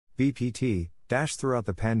BPT, throughout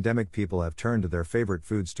the pandemic, people have turned to their favorite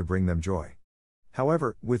foods to bring them joy.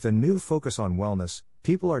 However, with a new focus on wellness,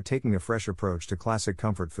 people are taking a fresh approach to classic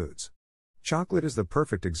comfort foods. Chocolate is the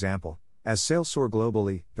perfect example. As sales soar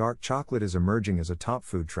globally, dark chocolate is emerging as a top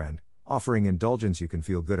food trend, offering indulgence you can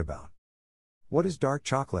feel good about. What is dark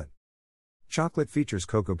chocolate? Chocolate features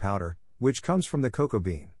cocoa powder, which comes from the cocoa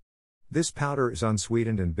bean. This powder is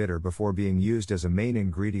unsweetened and bitter before being used as a main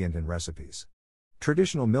ingredient in recipes.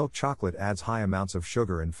 Traditional milk chocolate adds high amounts of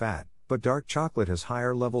sugar and fat, but dark chocolate has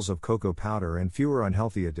higher levels of cocoa powder and fewer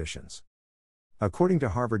unhealthy additions. According to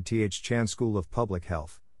Harvard T.H. Chan School of Public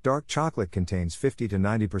Health, dark chocolate contains 50 to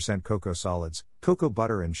 90% cocoa solids, cocoa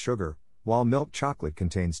butter and sugar, while milk chocolate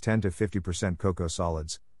contains 10 to 50% cocoa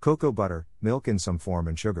solids, cocoa butter, milk in some form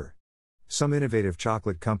and sugar. Some innovative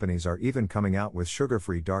chocolate companies are even coming out with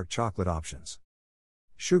sugar-free dark chocolate options.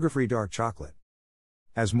 Sugar-free dark chocolate.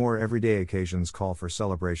 As more everyday occasions call for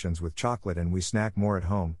celebrations with chocolate and we snack more at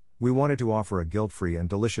home, we wanted to offer a guilt-free and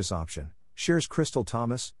delicious option, shares Crystal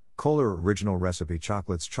Thomas, Kohler Original Recipe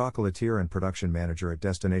Chocolates chocolatier and production manager at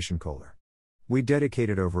Destination Kohler. We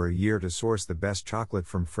dedicated over a year to source the best chocolate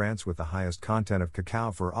from France with the highest content of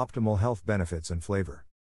cacao for optimal health benefits and flavor.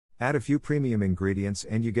 Add a few premium ingredients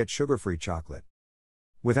and you get sugar-free chocolate.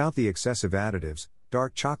 Without the excessive additives,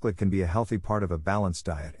 dark chocolate can be a healthy part of a balanced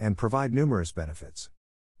diet and provide numerous benefits.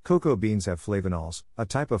 Cocoa beans have flavonols, a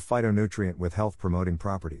type of phytonutrient with health-promoting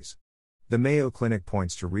properties. The Mayo Clinic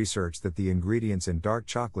points to research that the ingredients in dark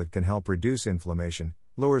chocolate can help reduce inflammation,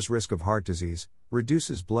 lowers risk of heart disease,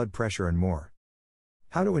 reduces blood pressure and more.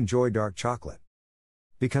 How to enjoy dark chocolate?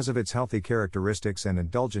 Because of its healthy characteristics and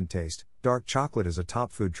indulgent taste, dark chocolate is a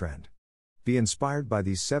top food trend. Be inspired by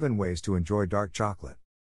these 7 ways to enjoy dark chocolate.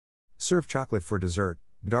 Serve chocolate for dessert.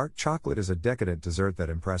 Dark chocolate is a decadent dessert that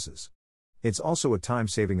impresses. It's also a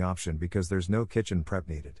time-saving option because there's no kitchen prep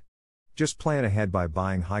needed. Just plan ahead by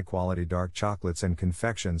buying high-quality dark chocolates and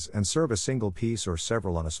confections and serve a single piece or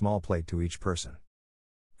several on a small plate to each person.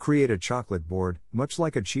 Create a chocolate board. Much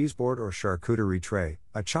like a cheese board or charcuterie tray,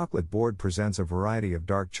 a chocolate board presents a variety of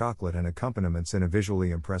dark chocolate and accompaniments in a visually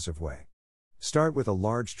impressive way. Start with a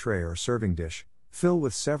large tray or serving dish, fill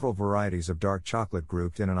with several varieties of dark chocolate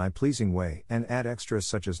grouped in an eye-pleasing way, and add extras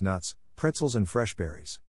such as nuts, pretzels and fresh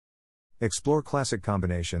berries. Explore classic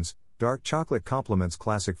combinations. Dark chocolate complements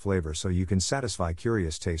classic flavor so you can satisfy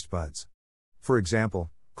curious taste buds. For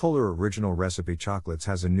example, Kohler Original Recipe Chocolates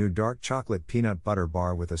has a new dark chocolate peanut butter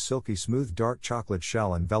bar with a silky smooth dark chocolate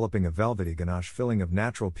shell enveloping a velvety ganache filling of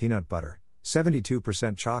natural peanut butter,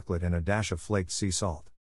 72% chocolate and a dash of flaked sea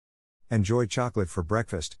salt. Enjoy chocolate for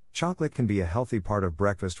breakfast. Chocolate can be a healthy part of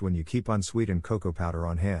breakfast when you keep unsweetened cocoa powder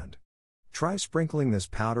on hand. Try sprinkling this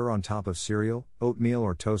powder on top of cereal, oatmeal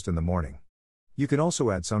or toast in the morning. You can also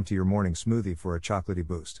add some to your morning smoothie for a chocolatey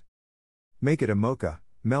boost. Make it a mocha.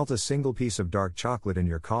 Melt a single piece of dark chocolate in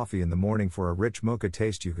your coffee in the morning for a rich mocha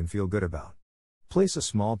taste you can feel good about. Place a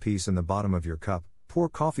small piece in the bottom of your cup, pour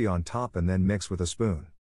coffee on top and then mix with a spoon.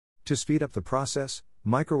 To speed up the process,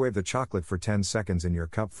 microwave the chocolate for 10 seconds in your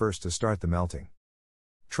cup first to start the melting.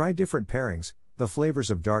 Try different pairings. The flavors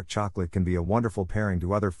of dark chocolate can be a wonderful pairing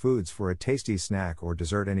to other foods for a tasty snack or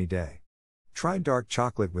dessert any day. Try dark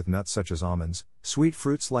chocolate with nuts such as almonds, sweet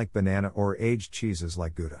fruits like banana or aged cheeses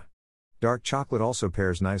like Gouda. Dark chocolate also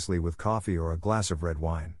pairs nicely with coffee or a glass of red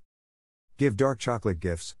wine. Give dark chocolate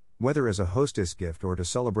gifts. Whether as a hostess gift or to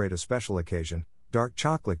celebrate a special occasion, dark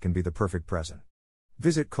chocolate can be the perfect present.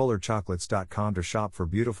 Visit KohlerChocolates.com to shop for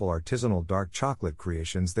beautiful artisanal dark chocolate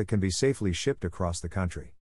creations that can be safely shipped across the country.